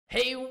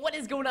Hey, what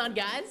is going on,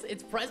 guys?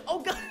 It's Oh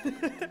god,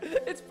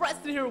 it's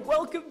Preston here.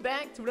 Welcome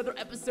back to another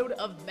episode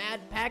of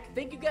MadPack.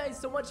 Thank you guys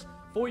so much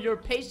for your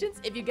patience.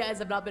 If you guys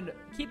have not been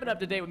keeping up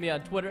to date with me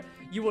on Twitter,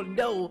 you will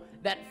know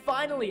that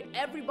finally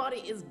everybody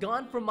is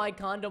gone from my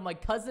condo. My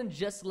cousin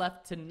just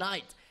left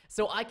tonight,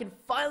 so I can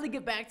finally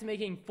get back to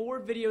making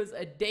 4 videos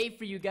a day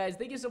for you guys.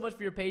 Thank you so much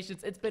for your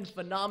patience. It's been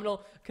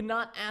phenomenal. Could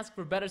not ask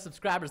for better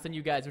subscribers than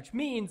you guys, which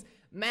means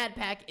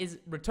MadPack is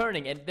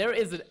returning, and there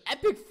is an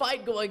epic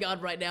fight going on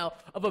right now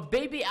of a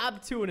baby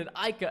Abtu and an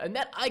Ica, and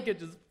that Ica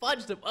just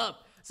fudged him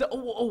up. So,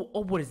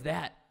 what is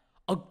that?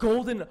 A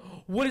golden,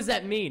 what does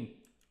that mean?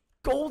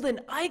 Golden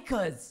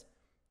Icas.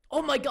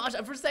 Oh my gosh,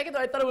 for a second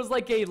there I thought it was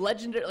like a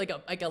legendary,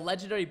 like a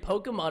legendary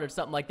Pokemon or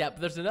something like that,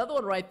 but there's another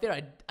one right there.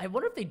 I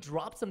wonder if they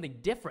dropped something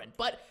different.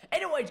 But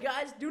anyways,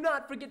 guys, do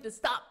not forget to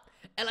stop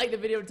and like the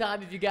video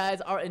time if you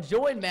guys are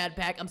enjoying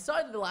MadPack. I'm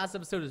sorry that the last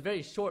episode was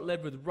very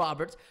short-lived with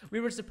Robert.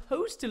 We were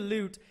supposed to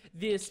loot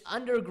this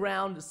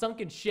underground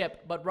sunken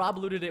ship, but Rob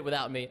looted it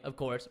without me, of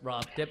course.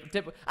 Rob,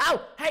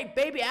 ow! Hey,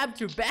 baby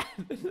Abtu,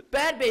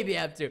 bad baby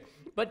Abtu.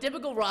 But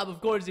typical Rob,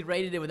 of course, he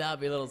raided it without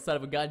me, little son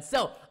of a gun.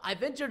 So, I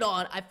ventured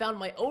on, I found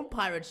my own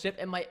pirate ship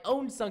and my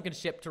own sunken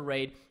ship to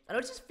raid, and I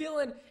was just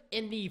feeling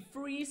in the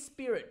free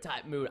spirit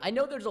type mood. I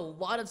know there's a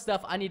lot of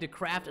stuff I need to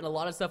craft and a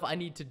lot of stuff I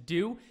need to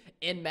do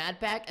in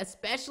MadPack,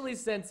 especially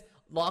since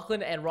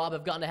Lachlan and Rob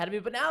have gotten ahead of me,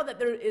 but now that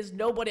there is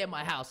nobody at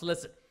my house,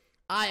 listen,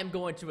 I am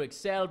going to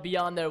excel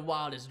beyond their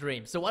wildest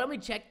dreams. So why don't we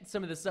check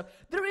some of this stuff?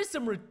 There is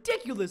some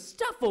ridiculous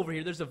stuff over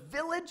here. There's a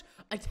village,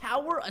 a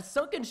tower, a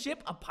sunken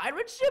ship, a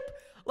pirate ship.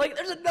 Like,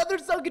 there's another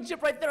sunken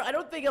ship right there. I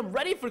don't think I'm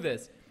ready for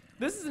this.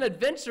 This is an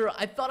adventure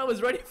I thought I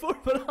was ready for,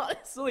 but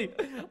honestly,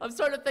 I'm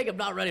starting to think I'm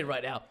not ready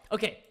right now.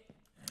 Okay,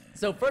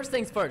 so first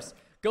things first.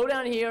 Go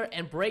down here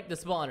and break the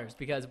spawners,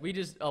 because we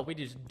just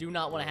do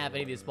not want to have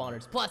any of these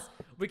spawners. Plus,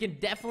 we can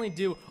definitely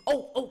do...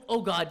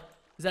 Oh God.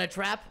 Is that a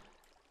trap?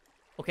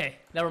 Okay,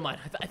 never mind.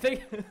 I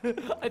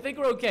think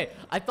we're okay.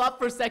 I thought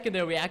for a second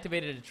there we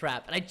activated a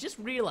trap, and I just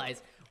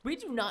realized we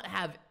do not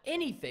have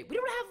anything. We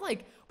don't have,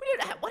 like,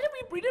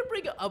 we didn't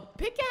bring a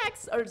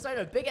pickaxe, or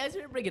sorry, a pickaxe, we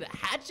didn't bring a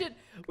hatchet.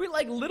 We,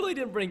 like, literally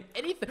didn't bring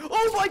anything.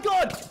 Oh my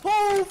god!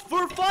 Oh,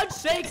 for fudge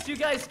sakes, you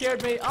guys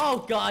scared me.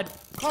 Oh god.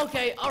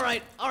 Okay,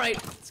 alright.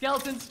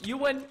 Skeletons, you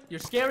win. You're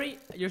scary.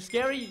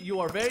 You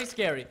are very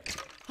scary.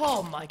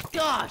 Oh my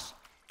gosh.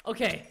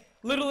 Okay.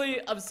 Literally,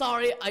 I'm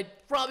sorry, I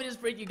probably just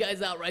freaked you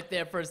guys out right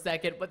there for a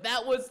second, but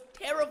that was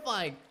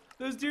terrifying.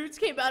 Those dudes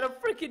came out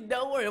of freaking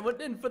nowhere and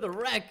went in for the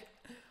wreck.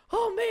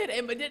 Oh man,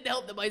 and it didn't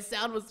help that my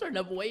sound was turned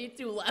up way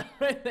too loud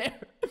right there.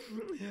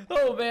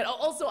 Oh man,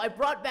 also I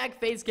brought back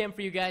Facecam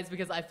for you guys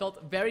because I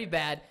felt very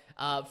bad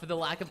for the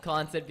lack of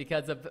content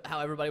because of how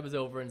everybody was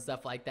over and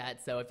stuff like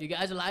that. So if you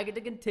guys would like it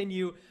to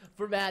continue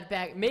for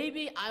MadPack,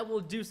 maybe I will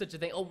do such a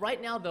thing. Oh, right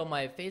now though,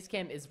 my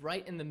Facecam is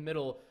right in the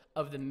middle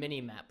of the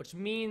mini-map, which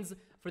means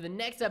for the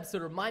next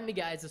episode, remind me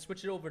guys to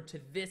switch it over to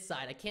this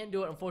side. I can't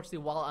do it, unfortunately,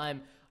 while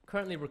I'm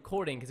currently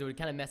recording because it would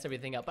kind of mess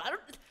everything up. But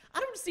I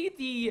don't see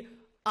the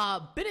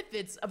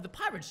benefits of the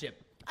pirate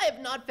ship. I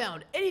have not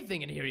found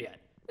anything in here yet.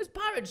 This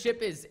pirate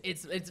ship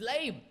it's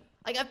lame.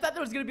 Like, I thought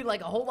there was gonna be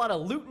like a whole lot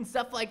of loot and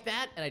stuff like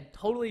that, and I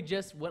totally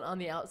just went on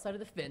the outside of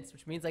the fence,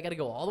 which means I gotta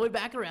go all the way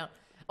back around.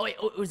 Oh wait,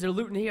 is there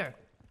loot in here?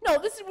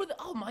 No, this is where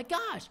oh my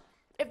gosh.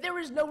 If there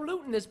is no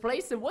loot in this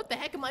place, then what the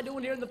heck am I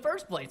doing here in the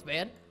first place,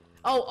 man?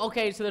 Oh,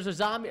 okay, so there's a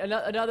zombie,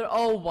 another,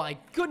 oh my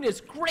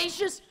goodness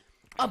gracious,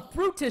 a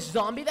brutish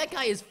zombie. That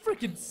guy is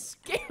freaking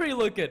scary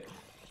looking.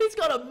 He's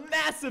got a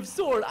massive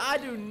sword. I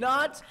do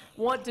not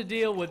want to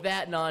deal with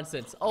that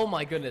nonsense. Oh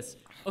my goodness.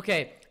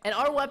 Okay, and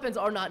our weapons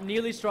are not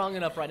nearly strong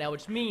enough right now,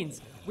 which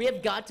means we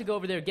have got to go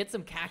over there, get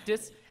some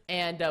cactus,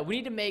 and we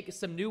need to make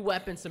some new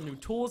weapons, some new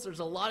tools. There's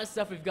a lot of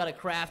stuff we've got to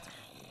craft.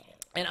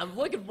 And I'm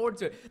looking forward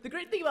to it. The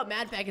great thing about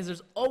MadPack is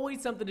there's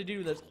always something to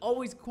do. There's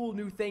always cool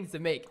new things to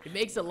make. It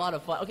makes it a lot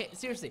of fun. Okay,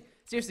 seriously,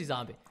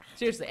 zombie.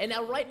 Seriously. And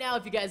now, right now,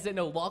 if you guys didn't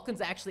know,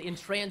 Lachlan's actually in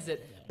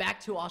transit back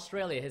to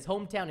Australia, his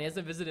hometown. He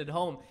hasn't visited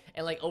home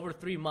in like over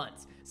 3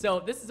 months. So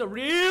this is a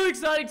really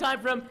exciting time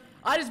for him.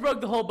 I just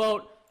broke the whole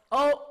boat.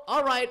 Oh,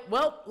 all right.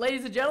 Well,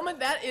 ladies and gentlemen,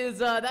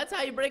 that's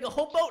how you break a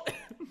whole boat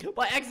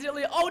by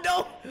accidentally. Oh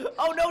no!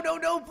 Oh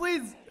no!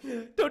 Please,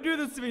 don't do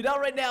this to me. Not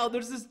right now.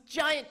 There's this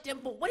giant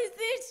temple. What is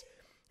this?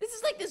 This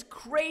is like this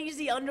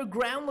crazy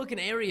underground looking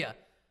area.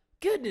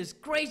 Goodness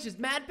gracious,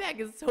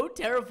 MadPack is so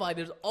terrified.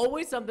 There's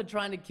always something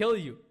trying to kill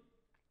you.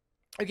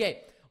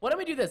 Okay, why don't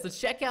we do this? Let's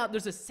check out,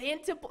 there's a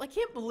sand temple. I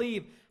can't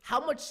believe how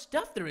much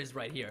stuff there is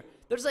right here.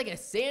 There's like a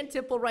sand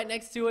temple right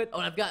next to it. Oh,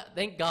 and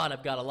thank God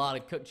I've got a lot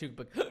of cooked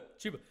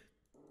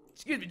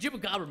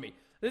chupacabra meat.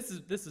 This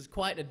is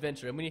quite an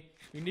adventure. And we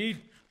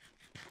need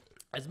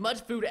as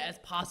much food as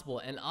possible,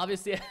 and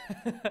obviously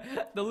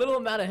the little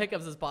amount of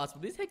hiccups as possible.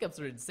 These hiccups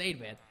are insane,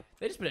 man.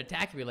 They've just been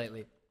attacking me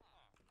lately.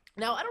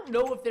 Now, I don't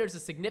know if there's a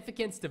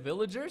significance to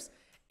villagers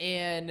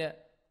in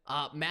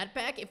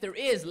MadPack. If there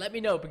is, let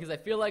me know, because I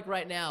feel like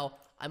right now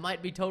I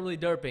might be totally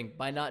derping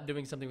by not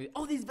doing something with...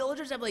 Oh, these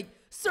villagers have like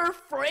Sir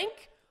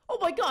Frank? Oh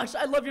my gosh,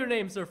 I love your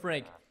name, Sir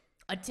Frank.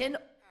 A tin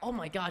Oh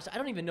my gosh, I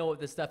don't even know what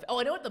this stuff. Oh,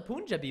 I know what the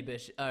Punjabi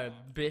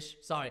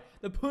sorry,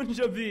 the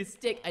Punjabi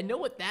stick. I know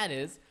what that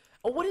is.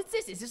 Oh, what is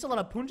this? Is this a lot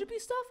of Punjabi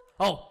stuff?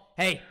 Oh,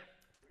 hey,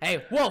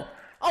 whoa.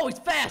 Oh, he's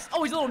fast.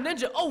 Oh, he's a little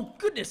ninja. Oh,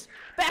 goodness.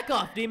 Back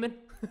off, demon.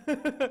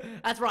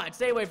 That's right.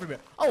 Stay away from here.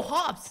 Oh,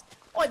 hops.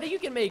 Oh, I think you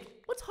can make,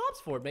 what's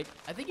hops for?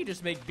 I think you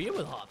just make beer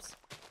with hops.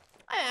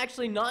 I'm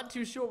actually not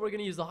too sure what we're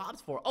going to use the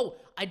hops for. Oh,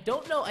 I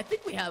don't know. I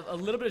think we have a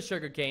little bit of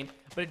sugar cane,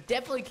 but it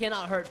definitely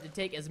cannot hurt to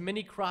take as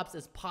many crops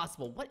as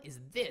possible. What is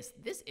this?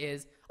 This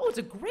is, oh, it's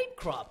a grape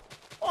crop.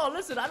 Oh,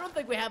 listen, I don't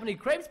think we have any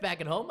grapes back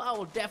at home. I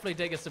will definitely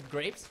take us some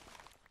grapes.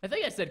 I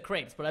think I said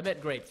crepes, but I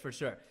meant grapes for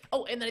sure.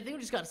 Oh, and then I think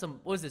we just got some,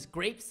 what is this?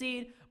 Grape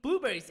seed,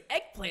 blueberries,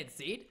 eggplant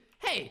seed.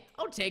 Hey,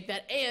 I'll take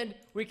that. And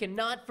we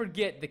cannot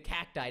forget the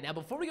cacti. Now,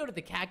 before we go to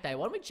the cacti,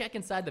 why don't we check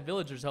inside the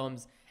villagers'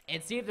 homes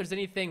and see if there's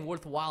anything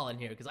worthwhile in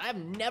here, because I have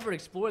never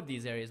explored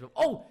these areas. But,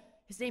 oh,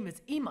 his name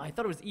is Ima. I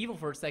thought it was evil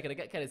for a second. I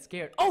got kind of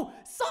scared. Oh,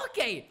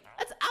 sake!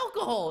 That's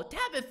alcohol.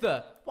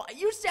 Tabitha, what, are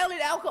you selling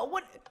alcohol?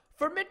 What?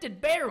 Fermented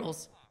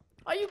barrels?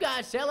 Are you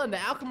guys selling the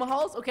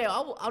alcohols? Okay,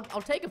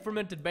 I'll take a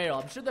fermented barrel.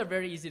 I'm sure they're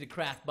very easy to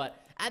craft, but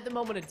at the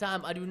moment in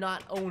time, I do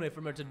not own a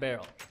fermented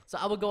barrel. So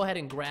I will go ahead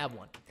and grab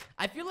one.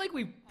 I feel like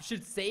we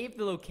should save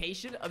the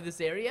location of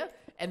this area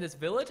and this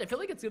village. I feel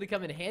like it's going to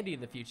come in handy in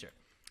the future.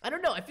 I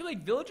don't know. I feel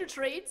like villager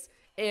trades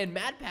and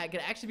MadPack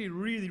could actually be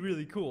really,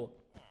 really cool.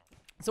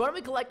 So why don't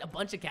we collect a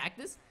bunch of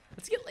cactus?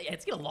 Let's get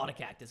a lot of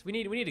cactus. We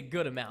need a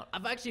good amount.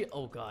 I've actually,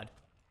 oh god.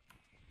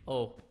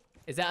 Oh,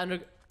 is that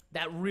under?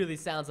 That really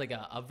sounds like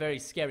a very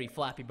scary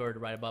Flappy Bird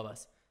right above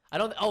us. I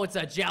don't. Oh, it's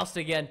a Joust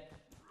again.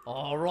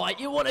 All right,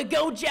 you want to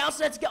go,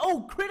 Joust? Let's go.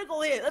 Oh,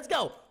 critical hit. Let's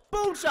go.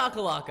 Boom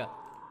shakalaka.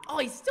 Oh,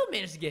 he still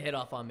managed to get hit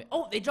off on me.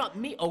 Oh, they dropped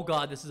me. Oh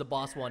god, this is a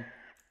boss one.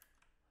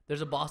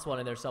 There's a boss one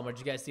in there somewhere.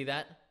 Did you guys see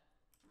that?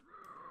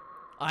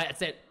 All right,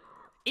 that's it.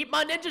 Eat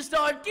my ninja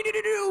star.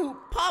 Do-do-do-do.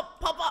 Pop,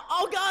 pop, pop.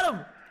 Oh, got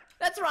him.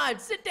 That's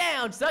right. Sit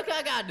down, sucker.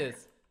 I got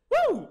this.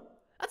 Woo.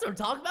 That's what I'm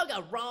talking about.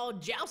 Got raw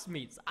Joust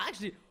meats.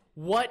 Actually,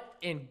 what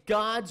in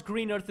God's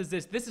green earth is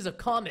this? This is a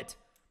comet.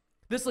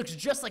 This looks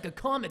just like a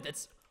comet.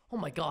 That's, oh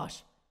my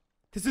gosh.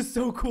 This is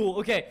so cool.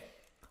 Okay,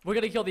 we're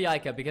going to kill the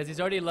Ica because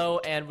he's already low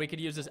and we could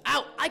use this.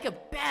 Ow, Ica,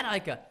 bad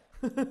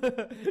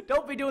Ica.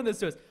 Don't be doing this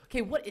to us.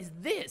 Okay, what is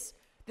this?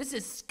 This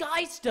is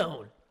sky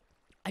stone.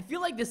 I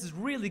feel like this is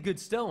really good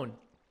stone.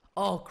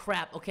 Oh,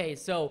 crap. Okay,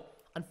 so,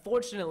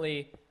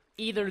 unfortunately,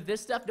 either this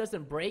stuff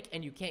doesn't break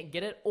and you can't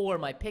get it, or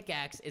my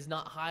pickaxe is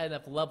not high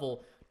enough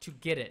level to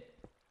get it.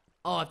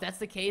 Oh, if that's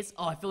the case,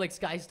 oh, I feel like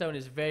sky stone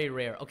is very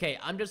rare. Okay,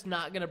 I'm just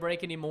not going to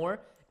break anymore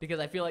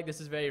because I feel like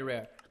this is very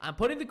rare. I'm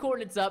putting the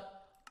coordinates up.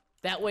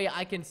 That way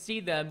I can see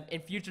them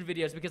in future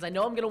videos because I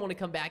know I'm going to want to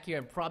come back here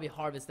and probably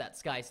harvest that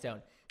sky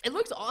stone. It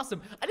looks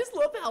awesome. I just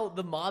love how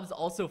the mobs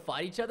also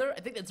fight each other. I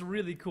think that's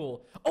really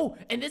cool. Oh,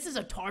 and this is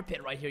a tar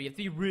pit right here. You have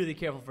to be really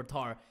careful for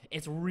tar.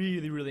 It's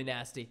really, really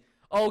nasty.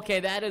 Okay,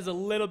 that is a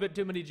little bit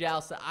too many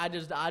jousts. I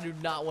do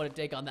not want to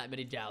take on that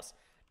many jousts.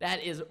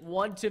 That is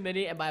one too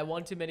many, and by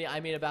one too many, I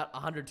mean about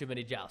 100 too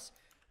many jousts.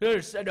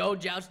 No,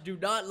 jousts, do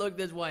not look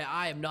this way.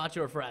 I am not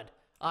your friend.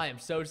 I am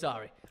so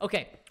sorry.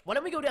 Okay, why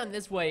don't we go down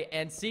this way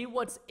and see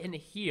what's in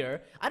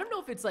here? I don't know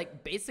if it's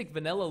like basic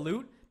vanilla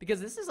loot, because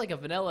this is like a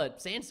vanilla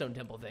sandstone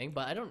temple thing,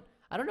 but I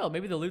don't know.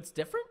 Maybe the loot's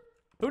different?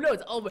 Who knows?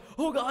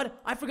 Oh god,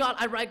 I forgot.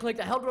 I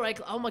right-clicked. I held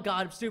right-click. Oh my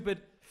god, I'm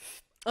stupid.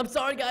 I'm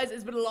sorry, guys.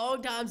 It's been a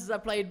long time since I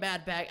played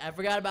MadPack. I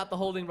forgot about the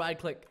holding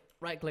right-click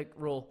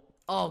rule.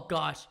 Oh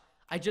gosh,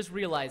 I just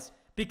realized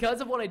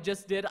because of what I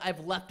just did, I've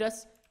left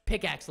us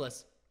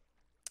pickaxeless.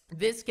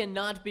 This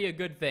cannot be a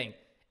good thing.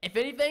 If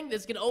anything,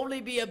 this can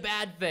only be a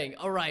bad thing.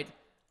 All right.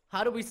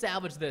 How do we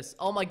salvage this?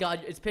 Oh my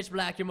god, it's pitch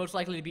black. You're most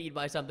likely to be eaten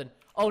by something.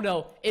 Oh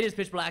no, it is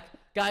pitch black.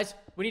 Guys,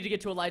 we need to get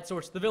to a light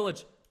source. The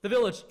village. The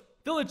village.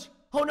 Village.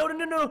 Oh no, no,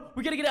 no, no.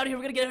 We gotta get out of here.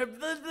 We gotta get out of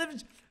here.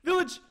 Village.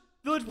 Village.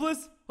 Village,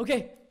 please.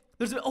 Okay.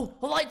 There's a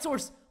light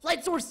source.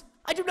 Light source.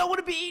 I do not want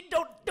to be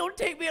eaten. Don't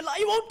take me alive.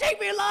 You won't take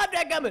me alive,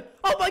 dadgummit.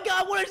 Oh my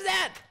god, what is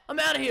that? I'm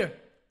out of here.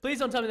 Please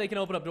don't tell me they can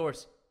open up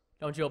doors.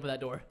 Don't you open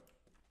that door.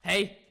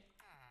 Hey.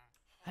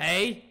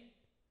 Hey.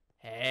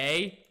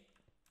 Hey.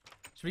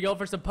 Should we go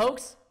for some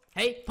pokes?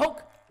 Hey,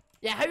 poke.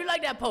 Yeah, how you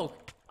like that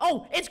poke?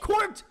 Oh, it's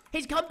Court.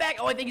 He's come back.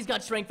 Oh, I think he's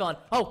got strength on.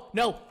 Oh,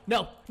 no,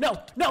 no, no,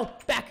 no.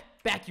 Back,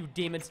 back, you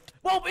demons.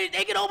 Whoa,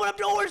 they can open up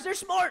doors. They're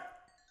smart.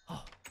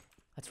 Oh,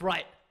 that's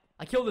right.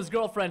 I killed his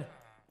girlfriend.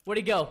 Where'd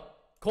he go?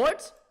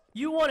 Court?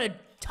 You want to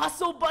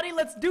tussle, buddy?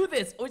 Let's do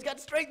this. Oh, he's got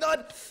strength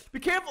on. Be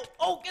careful.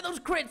 Oh, get those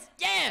crits.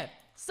 Yeah.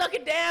 Suck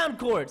it down,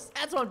 Court.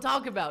 That's what I'm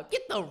talking about.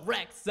 Get the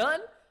wreck,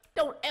 son.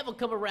 Don't ever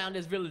come around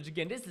this village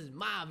again. This is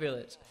my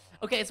village.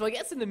 Okay, so I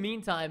guess in the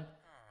meantime...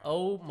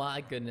 Oh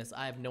my goodness,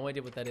 I have no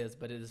idea what that is,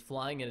 but it is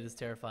flying and it is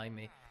terrifying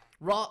me.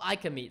 Raw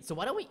Ica meat. So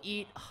why don't we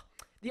eat...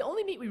 the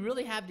only meat we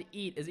really have to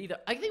eat is either...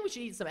 I think we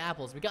should eat some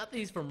apples. We got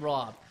these from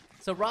Rob.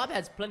 So Rob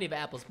has plenty of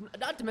apples.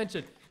 Not to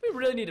mention, we we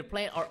really need to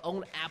plant our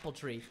own apple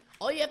tree.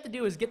 All you have to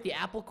do is get the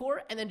apple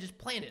core and then just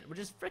plant it. We're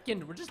just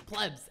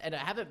plebs, and I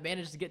haven't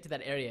managed to get to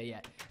that area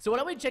yet. So why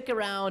don't we check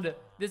around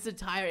this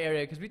entire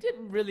area, because we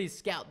didn't really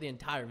scout the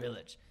entire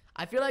village.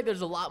 I feel like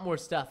there's a lot more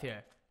stuff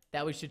here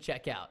that we should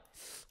check out.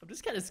 I'm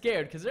just kind of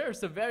scared, because there are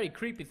some very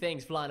creepy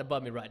things flying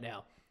above me right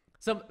now.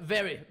 Some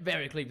very,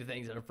 very creepy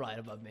things that are flying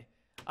above me.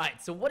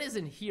 Alright, so what is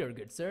in here,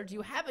 good sir? Do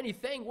you have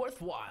anything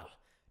worthwhile?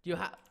 Do you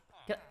have...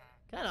 Can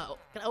I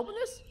open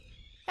this?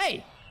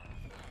 Hey!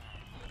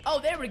 Oh,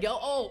 there we go.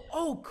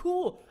 Oh,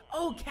 cool.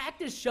 Oh,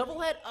 cactus shovel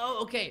head. Oh,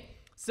 okay.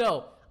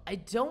 So, I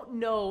don't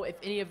know if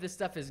any of this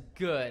stuff is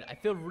good. I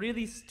feel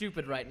really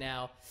stupid right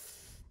now.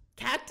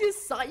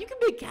 Cactus side. You can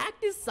make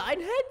cactus side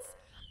heads?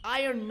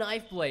 Iron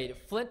knife blade.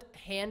 Flint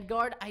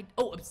handguard.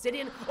 Oh,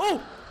 obsidian.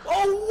 Oh,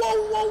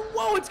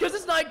 whoa. It's because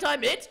it's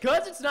nighttime.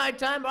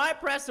 All right,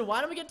 Preston,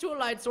 why don't we get to a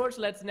light source?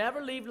 Let's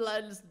never leave.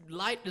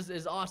 Light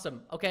is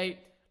awesome. Okay,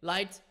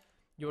 light.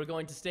 You are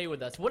going to stay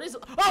with us. What is...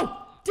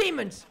 Oh!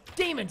 Demons!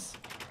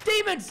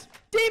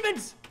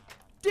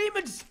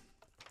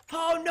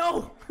 Oh,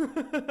 no!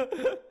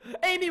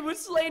 Amy was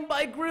slain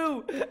by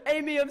Gru!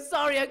 Amy, I'm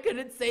sorry I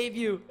couldn't save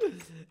you.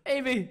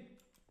 Amy,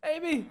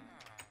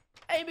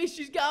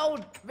 she's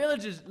gone!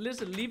 Villagers,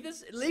 listen, leave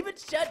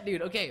it shut,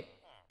 dude. Okay.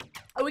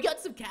 Oh, we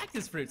got some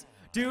cactus fruits.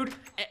 Dude,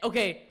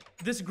 okay,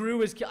 this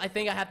Gru is... I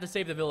think I have to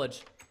save the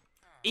village.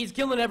 He's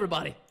killing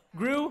everybody.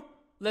 Gru,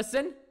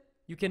 listen.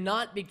 You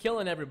cannot be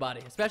killing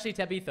everybody, especially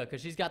Tabitha,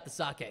 because she's got the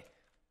sake.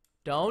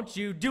 Don't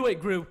you do it,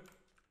 Gru.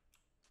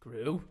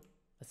 Gru,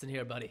 listen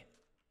here, buddy.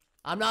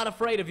 I'm not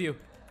afraid of you.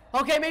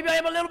 Okay, maybe I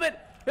am a little bit.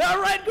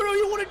 All right, Gru,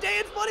 you want to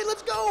dance, buddy?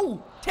 Let's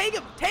go. Take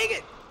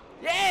it.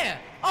 Yeah.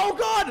 Oh,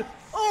 God.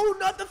 Oh,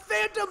 not the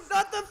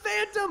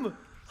Phantom.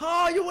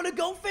 Oh, you want to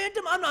go,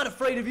 Phantom? I'm not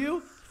afraid of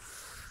you.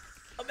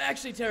 I'm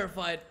actually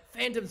terrified.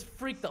 Phantoms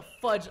freak the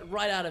fudge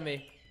right out of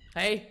me.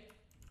 Hey.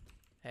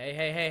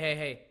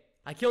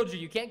 I killed you.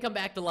 You can't come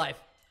back to life.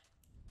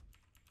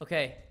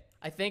 Okay.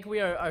 I think we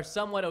are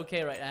somewhat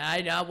okay right now.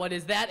 I know. What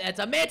is that? It's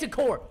a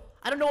manticore.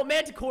 I don't know what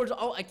manticores are.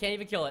 Oh, I can't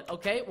even kill it.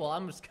 Okay. Well,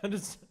 I'm just going to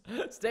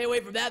stay away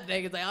from that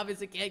thing because I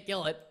obviously can't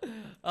kill it.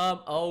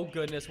 Oh,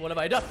 goodness. What have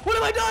I done?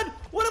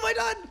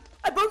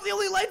 I broke the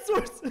only light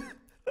source.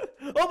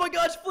 Oh, my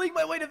gosh. Fleeing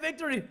my way to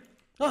victory.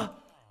 Oh,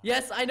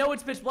 yes, I know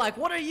it's pitch black.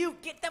 What are you?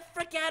 Get the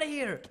frick out of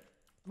here.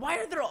 Why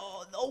are there...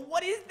 Oh,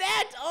 what is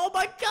that? Oh,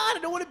 my God. I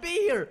don't want to be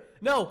here.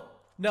 No.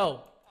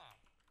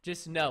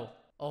 Just no.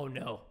 Oh,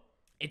 no.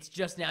 It's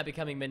just now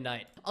becoming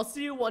midnight. I'll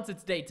see you once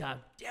it's daytime.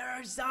 There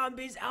are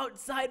zombies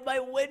outside my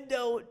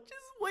window,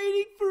 just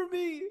waiting for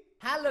me.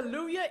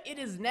 Hallelujah, it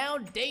is now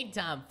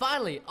daytime.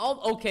 Finally.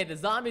 Okay, the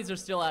zombies are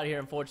still out here,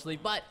 unfortunately,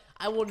 but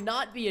I will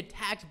not be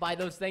attacked by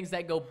those things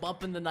that go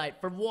bump in the night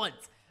for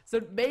once.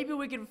 So maybe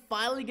we can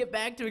finally get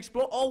back to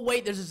explore. Oh,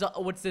 wait, there's a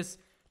what's this?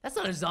 That's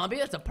not a zombie,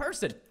 that's a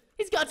person.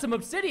 He's got some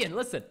obsidian.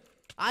 Listen,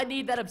 I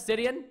need that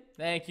obsidian.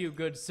 Thank you,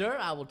 good sir.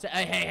 I will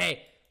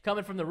hey.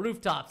 Coming from the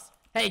rooftops.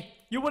 Hey,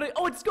 you wanna...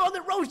 Oh, it's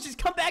Scarlet Rose. She's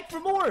come back for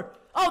more.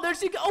 Oh, there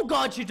she goes. Oh,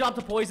 God, she dropped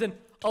the poison.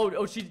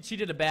 Oh, she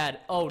did a bad.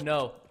 Oh,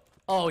 no.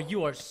 Oh,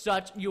 you are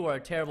a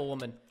terrible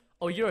woman.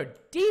 Oh, you're a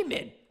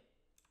demon.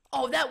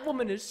 Oh, that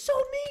woman is so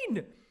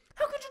mean.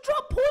 How could you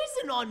drop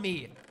poison on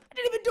me? I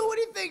didn't even do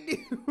anything to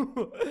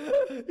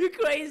you. You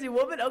crazy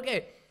woman.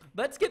 Okay,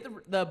 let's get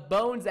the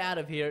bones out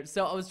of here.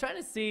 So I was trying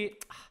to see...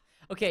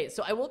 Okay,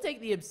 so I will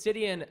take the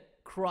obsidian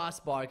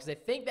crossbar because I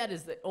think that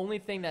is the only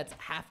thing that's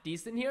half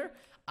decent here.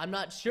 I'm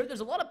not sure. There's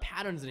a lot of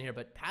patterns in here,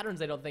 but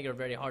patterns I don't think are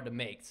very hard to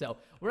make. So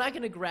we're not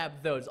going to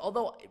grab those.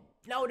 Although,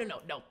 no,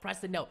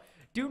 Preston, no.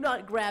 Do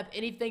not grab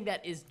anything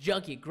that is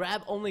junky.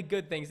 Grab only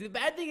good things. The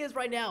bad thing is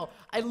right now,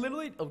 I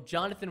literally... Oh,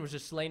 Jonathan was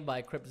just slain by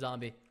a crypt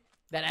zombie.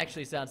 That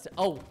actually sounds...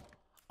 Oh,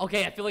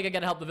 okay, I feel like I got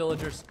to help the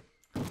villagers.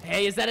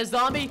 Hey, is that a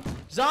zombie?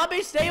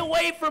 Zombie, stay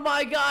away from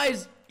my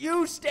guys.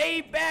 You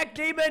stay back,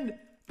 demon.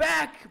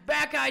 Back,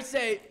 I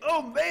say.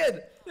 Oh,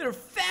 man. They're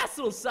fast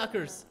little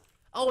suckers.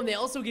 Oh, and they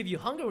also give you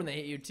hunger when they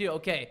hit you, too.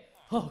 Okay.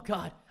 Oh,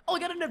 God. Oh, I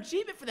got an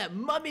achievement for that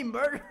mummy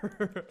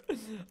murder.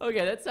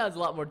 Okay, that sounds a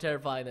lot more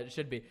terrifying than it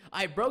should be. All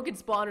right, broken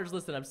spawners.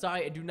 Listen, I'm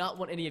sorry. I do not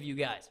want any of you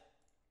guys.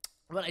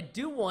 What I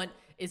do want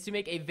is to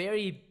make a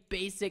very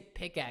basic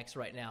pickaxe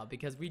right now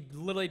because we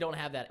literally don't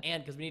have that,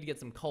 and because we need to get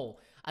some coal.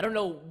 I don't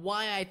know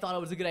why I thought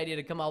it was a good idea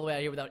to come all the way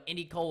out here without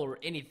any coal or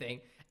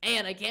anything,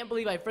 and I can't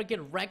believe I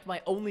freaking wrecked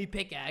my only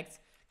pickaxe.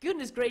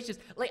 Goodness gracious,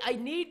 like, I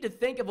need to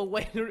think of a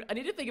way I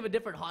need to think of a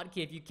different hotkey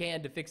if you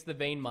can to fix the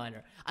vein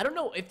miner. I don't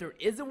know if there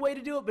is a way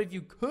to do it, but if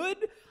you could,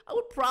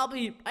 I'd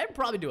probably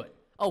do it.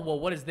 Oh, well,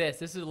 what is this?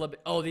 This is a little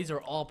bit, oh, these are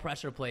all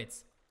pressure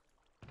plates.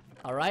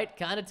 All right,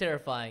 kind of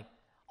terrifying.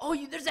 Oh,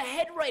 there's a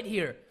head right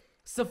here.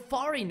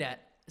 Safari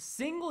net,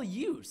 single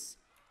use.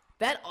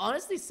 That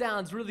honestly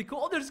sounds really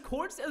cool. Oh, there's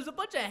quartz, there's a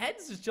bunch of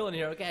heads just chilling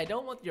here. Okay, I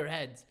don't want your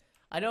heads.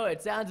 I know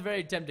it sounds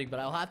very tempting,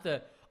 but I'll have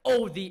to,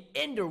 oh, the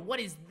ender,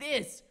 what is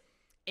this?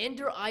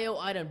 Ender IO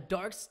item,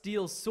 Dark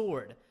Steel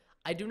Sword.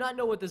 I do not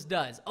know what this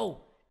does.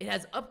 Oh, it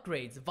has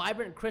upgrades.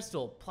 Vibrant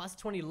Crystal, plus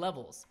 20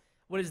 levels.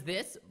 What is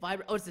this?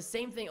 Oh, it's the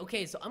same thing.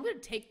 Okay, so I'm gonna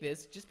take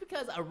this just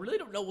because I really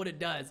don't know what it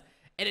does.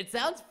 And it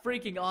sounds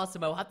freaking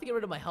awesome. I'll have to get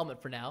rid of my helmet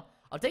for now.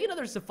 I'll take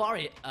another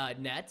safari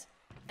net.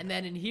 And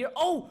then in here,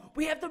 oh,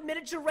 we have the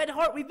miniature red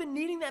heart. We've been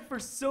needing that for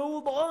so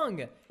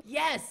long.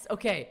 Yes,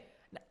 okay.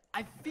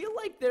 I feel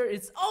like there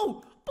is,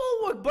 oh,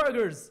 bulwark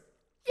burgers.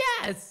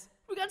 Yes,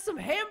 we got some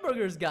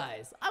hamburgers,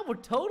 guys. I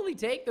would totally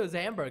take those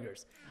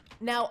hamburgers.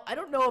 Now, I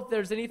don't know if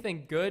there's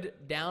anything good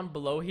down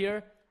below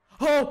here.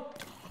 Oh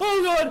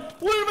God,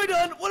 what have I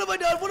done? What have I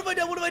done? What have I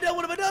done? What have I done?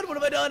 What have I done? What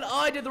have I done? Oh,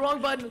 I did the wrong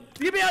button.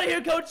 Get me out of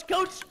here, coach.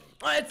 Coach.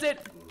 Oh, that's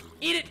it.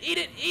 Eat it, eat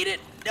it, eat it.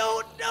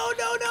 No, no,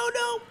 no, no,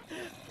 no.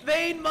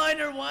 Vein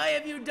Miner, why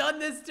have you done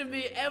this to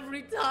me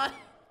every time?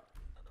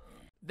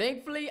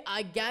 Thankfully,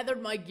 I gathered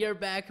my gear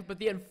back, but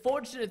the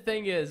unfortunate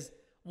thing is,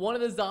 one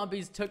of the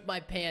zombies took my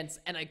pants,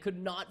 and I could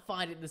not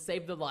find it to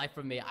save the life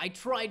from me. I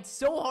tried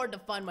so hard to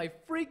find my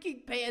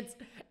freaking pants,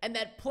 and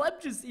that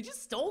pleb he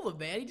just stole them,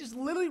 man. He just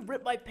literally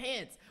ripped my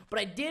pants. But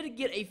I did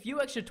get a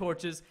few extra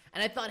torches,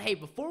 and I thought, hey,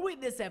 before we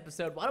end this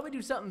episode, why don't we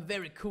do something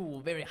very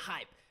cool, very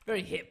hype,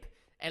 very hip,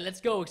 and let's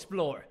go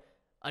explore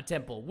a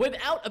temple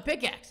without a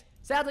pickaxe.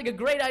 Sounds like a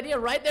great idea,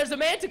 right? There's a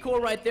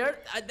manticore right there.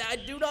 I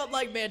do not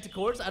like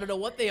manticores. I don't know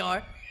what they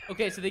are.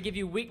 Okay, so they give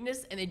you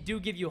weakness, and they do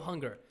give you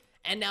hunger.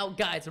 And now,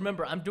 guys,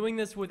 remember, I'm doing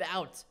this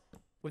without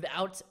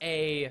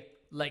a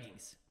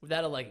leggings.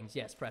 Without a leggings.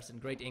 Yes, Preston,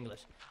 great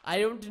English. I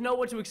don't know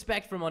what to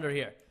expect from under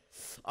here.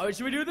 All right,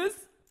 should we do this?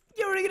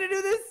 Yeah, we're gonna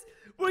do this.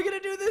 We're gonna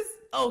do this.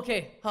 Oh,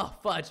 okay. Oh,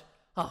 fudge.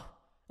 Oh,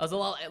 that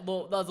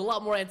was a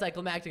lot more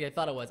anticlimactic than I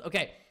thought it was.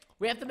 Okay,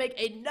 we have to make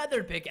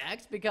another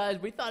pickaxe because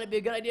we thought it'd be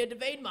a good idea to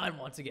vein mine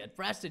once again.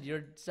 Preston,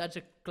 you're such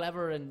a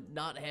clever and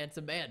not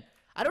handsome man.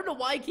 I don't know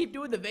why I keep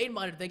doing the vein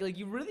miner thing. Like,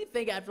 you really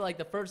think after, like,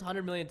 the first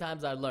 100 million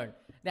times I'd learn.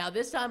 Now,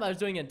 this time I was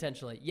doing it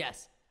intentionally.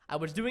 Yes, I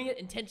was doing it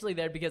intentionally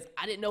there because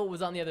I didn't know what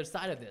was on the other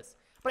side of this.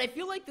 But I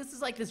feel like this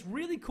is, like, this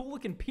really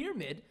cool-looking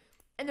pyramid,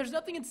 and there's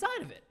nothing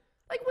inside of it.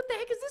 Like, what the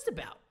heck is this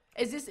about?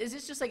 Is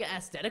this just, like, an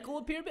aesthetical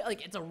pyramid?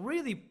 Like, it's a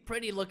really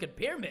pretty-looking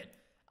pyramid.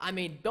 I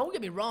mean, don't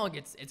get me wrong,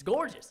 it's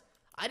gorgeous.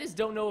 I just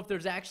don't know if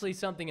there's actually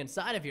something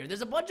inside of here.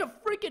 There's a bunch of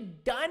freaking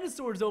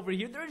dinosaurs over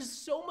here. There is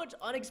so much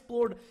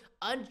unexplored,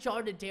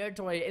 uncharted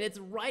territory, and it's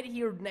right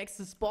here next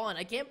to spawn.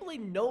 I can't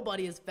believe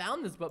nobody has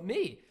found this but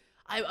me.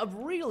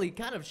 I'm really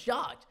kind of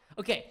shocked.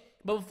 Okay,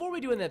 but before we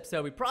do an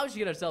episode, we probably should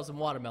get ourselves some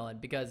watermelon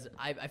because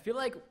I feel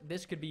like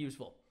this could be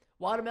useful.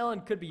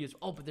 Watermelon could be useful.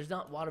 Oh, but there's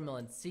not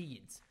watermelon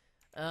seeds.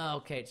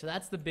 Okay, so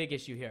that's the big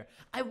issue here.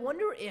 I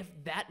wonder if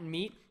that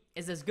meat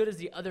is as good as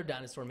the other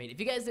dinosaur meat. If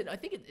you guys didn't, I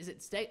think is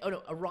it steak? Oh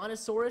no,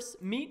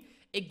 Tyrannosaurus meat.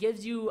 It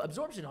gives you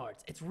absorption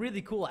hearts. It's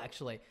really cool,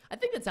 actually. I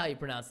think that's how you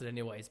pronounce it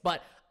anyways.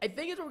 But I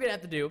think what we're gonna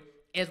have to do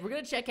is we're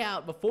gonna check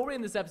out before we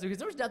end this episode, because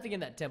there was nothing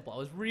in that temple. I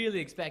was really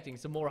expecting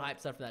some more hype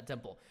stuff from that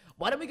temple.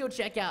 Why don't we go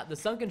check out the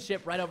sunken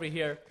ship right over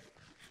here,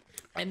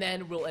 and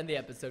then we'll end the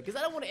episode, because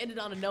I don't want to end it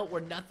on a note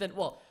where nothing,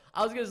 well,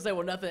 I was gonna say,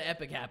 well, nothing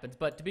epic happens,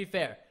 but to be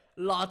fair,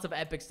 lots of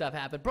epic stuff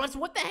happened. Bro, so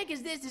what the heck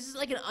is this? This is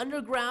like an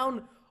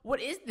underground,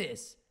 what is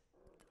this?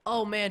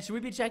 Oh man, should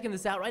we be checking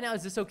this out right now?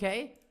 Is this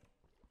okay?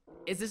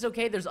 Is this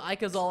okay? There's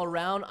Icas all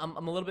around. I'm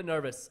a little bit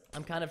nervous.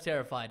 I'm kind of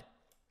terrified.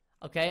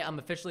 Okay, I'm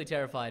officially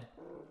terrified.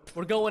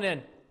 We're going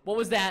in. What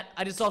was that?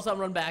 I just saw something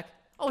run back.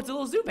 Oh, it's a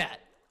little Zubat.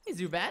 Hey,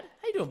 Zubat.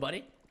 How you doing,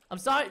 buddy? I'm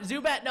sorry,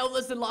 Zubat. No,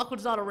 listen,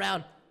 Lachlan's not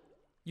around.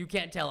 You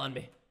can't tell on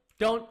me.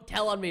 Don't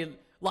tell on me.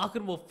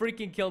 Lachlan will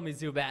freaking kill me,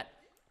 Zubat.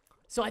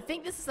 So I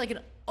think this is like an...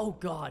 Oh,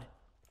 God.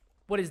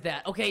 What is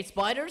that? Okay,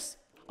 spiders?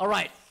 All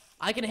right.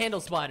 I can handle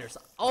spiders.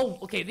 Oh,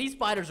 okay, these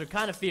spiders are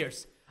kind of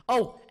fierce.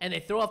 Oh, and they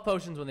throw off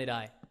potions when they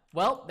die.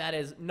 Well, that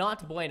is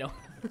not bueno.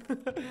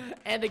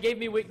 And they gave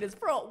me weakness.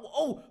 Bro,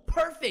 oh,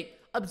 perfect.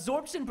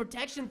 Absorption,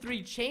 protection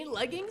 3, chain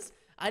leggings.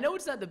 I know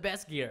it's not the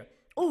best gear.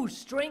 Oh,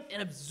 strength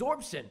and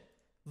absorption.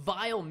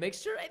 Vile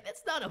mixture?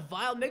 That's not a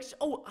vile mixture.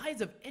 Oh,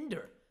 eyes of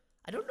ender.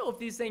 I don't know if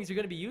these things are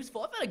going to be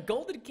useful. I've got a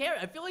golden carrot.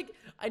 I feel like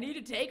I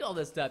need to take all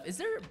this stuff. Is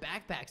there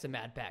backpacks in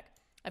MadPack?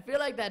 I feel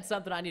like that's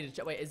something I need to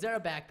check. Wait, is there a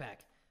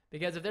backpack?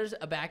 Because if there's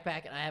a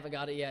backpack and I haven't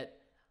got it yet...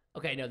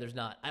 Okay, no, there's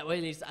not. Well,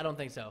 at least I don't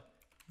think so.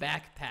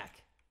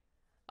 Backpack.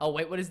 Oh,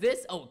 wait, what is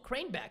this? Oh,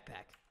 crane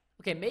backpack.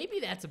 Okay,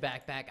 maybe that's a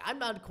backpack. I'm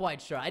not quite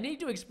sure. I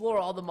need to explore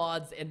all the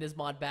mods in this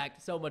mod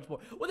pack so much more.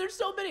 Well, there's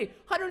so many.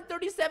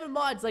 137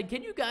 mods. Like,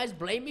 can you guys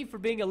blame me for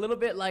being a little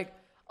bit like...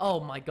 Oh,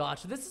 my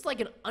gosh. So this is like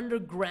an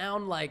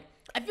underground, like...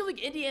 I feel like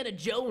Indiana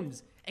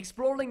Jones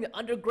exploring the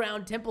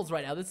underground temples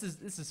right now. This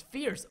is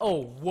fierce.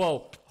 Oh,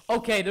 whoa.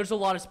 Okay, there's a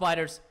lot of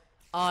spiders.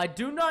 I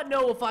do not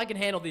know if I can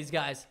handle these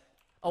guys.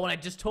 Oh, and I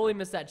just totally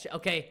missed that.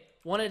 Okay,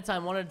 one at a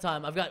time, one at a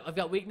time. I've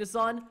got weakness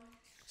on.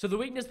 So the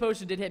weakness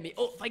potion did hit me.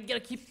 Oh, if I can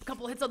get a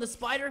couple hits on the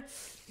spider.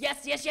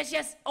 Yes, yes, yes,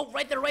 yes. Oh,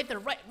 right there, right,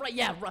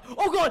 yeah. Right.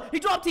 Oh, God, he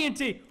dropped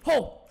TNT.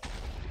 Oh,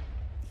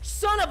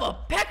 son of a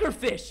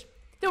peckerfish.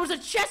 There was a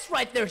chest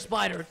right there,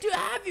 spider. Dude,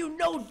 have you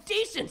no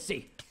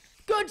decency?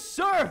 Good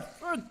sir,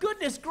 for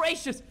goodness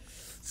gracious.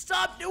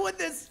 Stop doing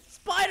this,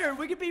 spider.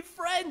 We can be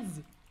friends.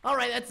 All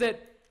right, that's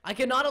it. I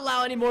cannot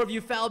allow any more of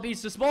you foul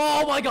beasts to spawn.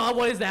 Oh, my God,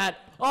 what is that?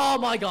 Oh,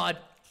 my God.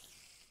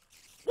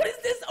 What is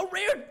this? A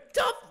rare,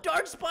 tough,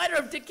 dark spider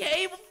of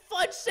decay?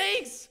 Fudge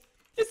sakes!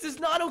 This is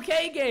not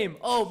okay, game.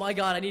 Oh my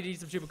god, I need to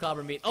eat some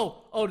chupacabra meat.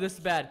 Oh, this is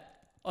bad.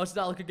 Oh, it's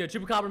not looking good.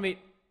 Chupacabra meat.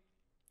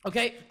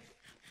 Okay.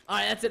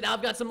 Alright, that's it. Now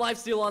I've got some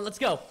lifesteal on. Let's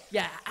go.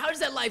 Yeah, how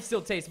does that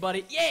lifesteal taste,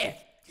 buddy? Yeah!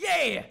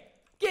 Yeah!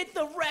 Get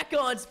the wreck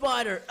on,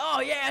 spider.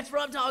 Oh, yeah, that's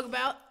what I'm talking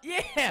about.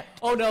 Yeah!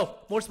 Oh, no.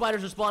 More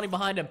spiders are spawning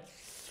behind him.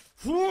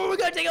 Ooh, we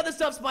gotta take out this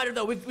tough spider,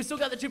 though. We still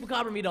got the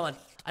chupacabra meat on.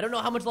 I don't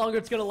know how much longer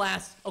it's gonna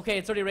last. Okay,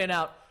 it's already ran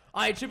out.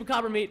 Alright,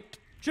 chupacabra meat.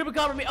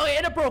 Chupacabra meat. Oh, yeah,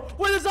 ender pearl.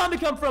 Where did the zombie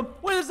come from?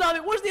 Where's the zombie?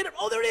 Where's the ender?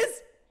 Oh, there it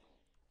is.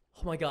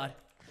 Oh, my god.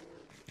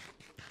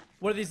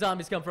 Where do these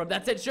zombies come from?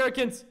 That's it.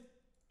 Shurikens.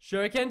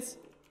 Shurikens.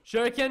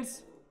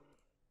 Shurikens.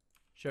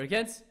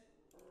 Shurikens.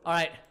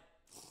 Alright.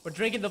 We're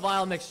drinking the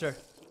vile mixture.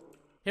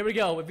 Here we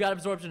go. We've got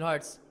absorption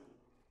hearts.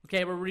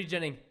 Okay, we're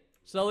regening.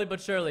 Slowly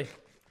but surely.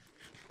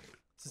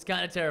 This is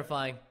kind of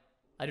terrifying.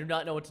 I do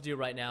not know what to do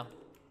right now.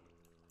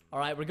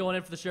 Alright, we're going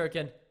in for the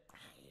shuriken.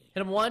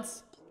 Hit him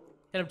once.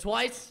 Hit him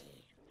twice.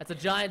 That's a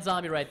giant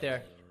zombie right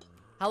there.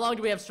 How long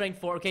do we have strength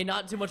for? Okay,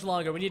 not too much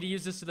longer. We need to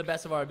use this to the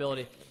best of our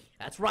ability.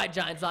 That's right,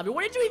 giant zombie.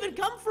 Where did you even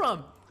come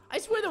from? I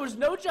swear there was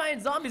no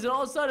giant zombies, and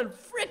all of a sudden,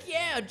 frick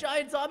yeah, a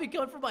giant zombie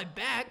coming from my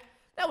back.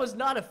 That was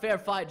not a fair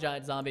fight,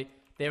 giant zombie.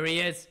 There he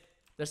is.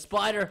 The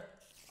spider.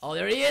 Oh,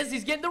 there he is.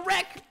 He's getting the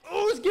wreck.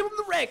 Oh, let's give him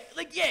the wreck.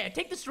 Like, yeah,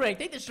 take the strength.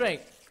 Take the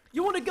strength.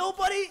 You want to go,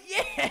 buddy?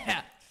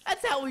 Yeah.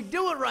 That's how we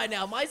do it right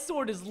now. My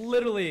sword is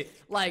literally,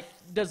 like,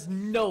 does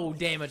no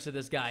damage to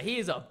this guy. He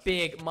is a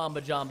big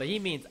mamba jamba. He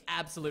means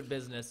absolute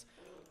business.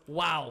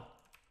 Wow.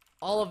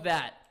 All of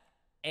that.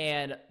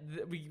 And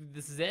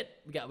this is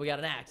it. We got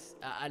an axe.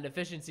 An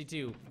efficiency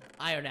 2.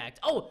 Iron axe.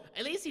 Oh,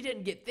 at least he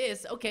didn't get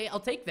this. Okay, I'll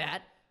take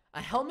that.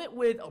 A helmet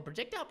with,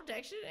 projectile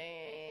protection?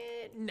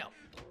 No.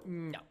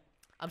 No.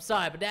 I'm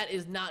sorry, but that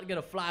is not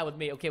gonna fly with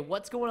me. Okay,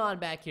 what's going on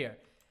back here?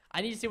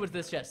 I need to see what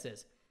this chest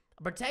is.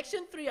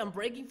 Protection 3,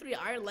 Unbreaking 3,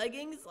 iron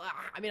leggings.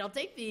 I mean, I'll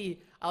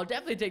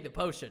definitely take the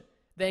potion.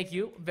 Thank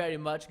you very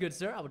much, good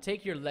sir. I will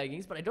take your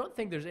leggings, but I don't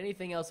think there's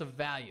anything else of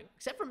value.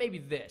 Except for maybe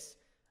this.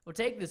 We'll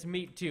take this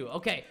meat too.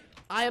 Okay,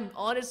 I am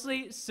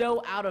honestly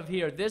so out of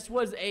here. This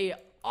was a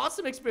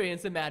awesome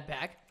experience in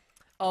MadPack.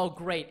 Oh,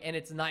 great, and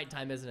it's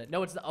nighttime, isn't it?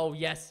 No, it's not. Oh,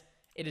 yes,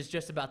 it is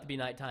just about to be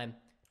nighttime.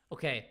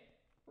 Okay,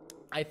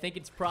 I think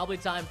it's probably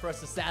time for us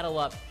to saddle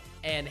up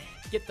and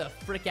get the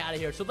frick out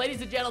of here. So,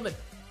 ladies and gentlemen,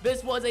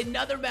 this was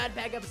another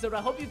MadPack episode. I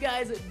hope you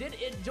guys did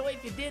enjoy.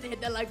 If you did, hit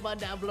that like button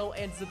down below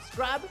and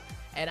subscribe.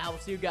 And I will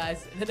see you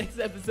guys in the next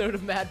episode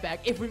of MadPack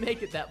if we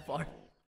make it that far.